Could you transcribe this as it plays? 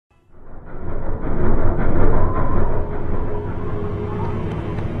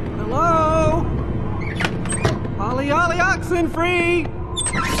Gluten free!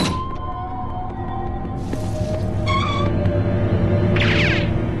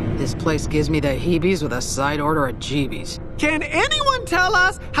 This place gives me the heebies with a side order of jeebies. Can anyone tell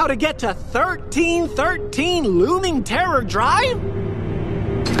us how to get to 1313 Looming Terror Drive?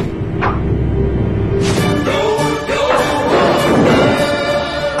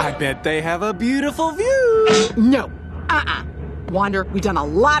 I bet they have a beautiful view. No. Wander, we've done a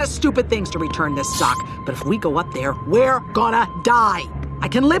lot of stupid things to return this sock, but if we go up there, we're gonna die. I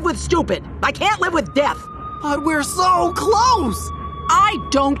can live with stupid. I can't live with death. But we're so close. I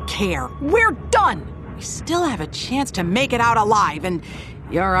don't care. We're done. We still have a chance to make it out alive, and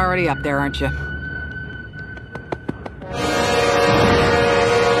you're already up there, aren't you?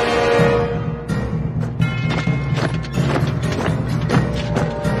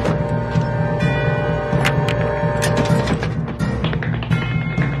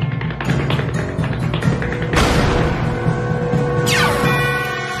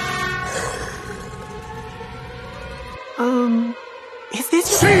 Is this...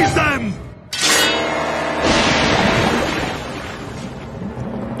 Seize them!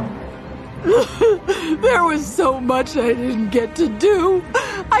 There was so much I didn't get to do.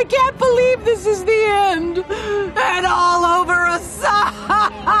 I can't believe this is the end. And all over a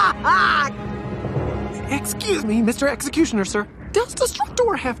sock! Excuse me, Mr. Executioner, sir. Does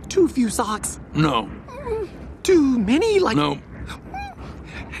Destructor have too few socks? No. Too many, like... No.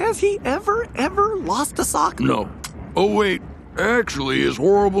 Has he ever lost a sock? No. Oh, wait. Actually, his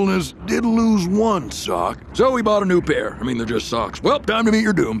horribleness did lose one sock. So he bought a new pair. I mean, they're just socks. Well, time to meet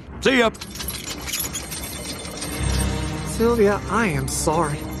your doom. See ya. Sylvia, I am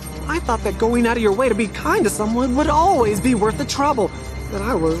sorry. I thought that going out of your way to be kind to someone would always be worth the trouble. But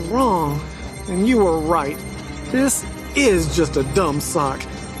I was wrong. And you were right. This is just a dumb sock.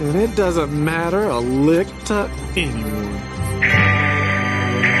 And it doesn't matter a lick to anyone.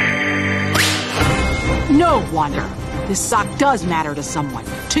 No, Wander. This sock does matter to someone.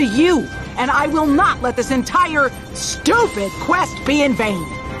 To you. And I will not let this entire stupid quest be in vain.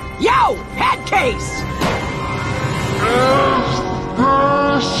 Yo, head case! Is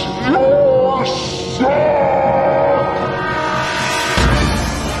this your sock?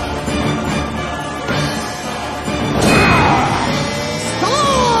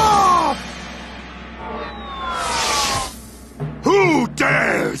 Stop! Who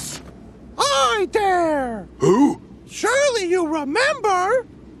dares? I dare! Who? Surely you remember?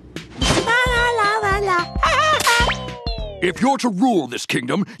 If you're to rule this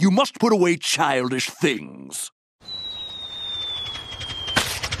kingdom, you must put away childish things.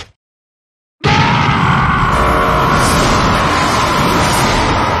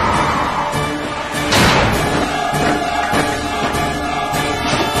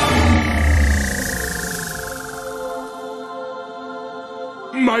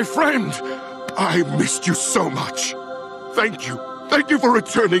 My friend, I missed you so much. Thank you. Thank you for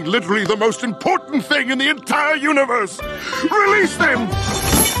returning literally the most important thing in the entire universe. Release them!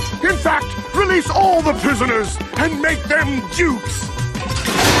 In fact, release all the prisoners and make them dukes!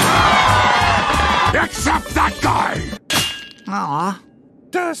 Except that guy! Aw.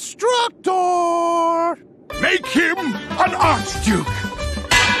 Destructor! Make him an archduke!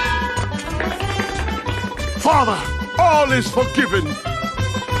 Father, all is forgiven.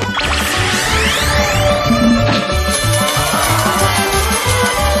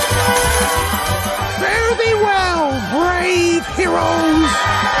 Fare thee well, brave heroes!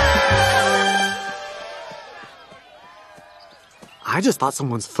 I just thought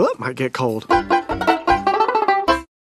someone's foot might get cold.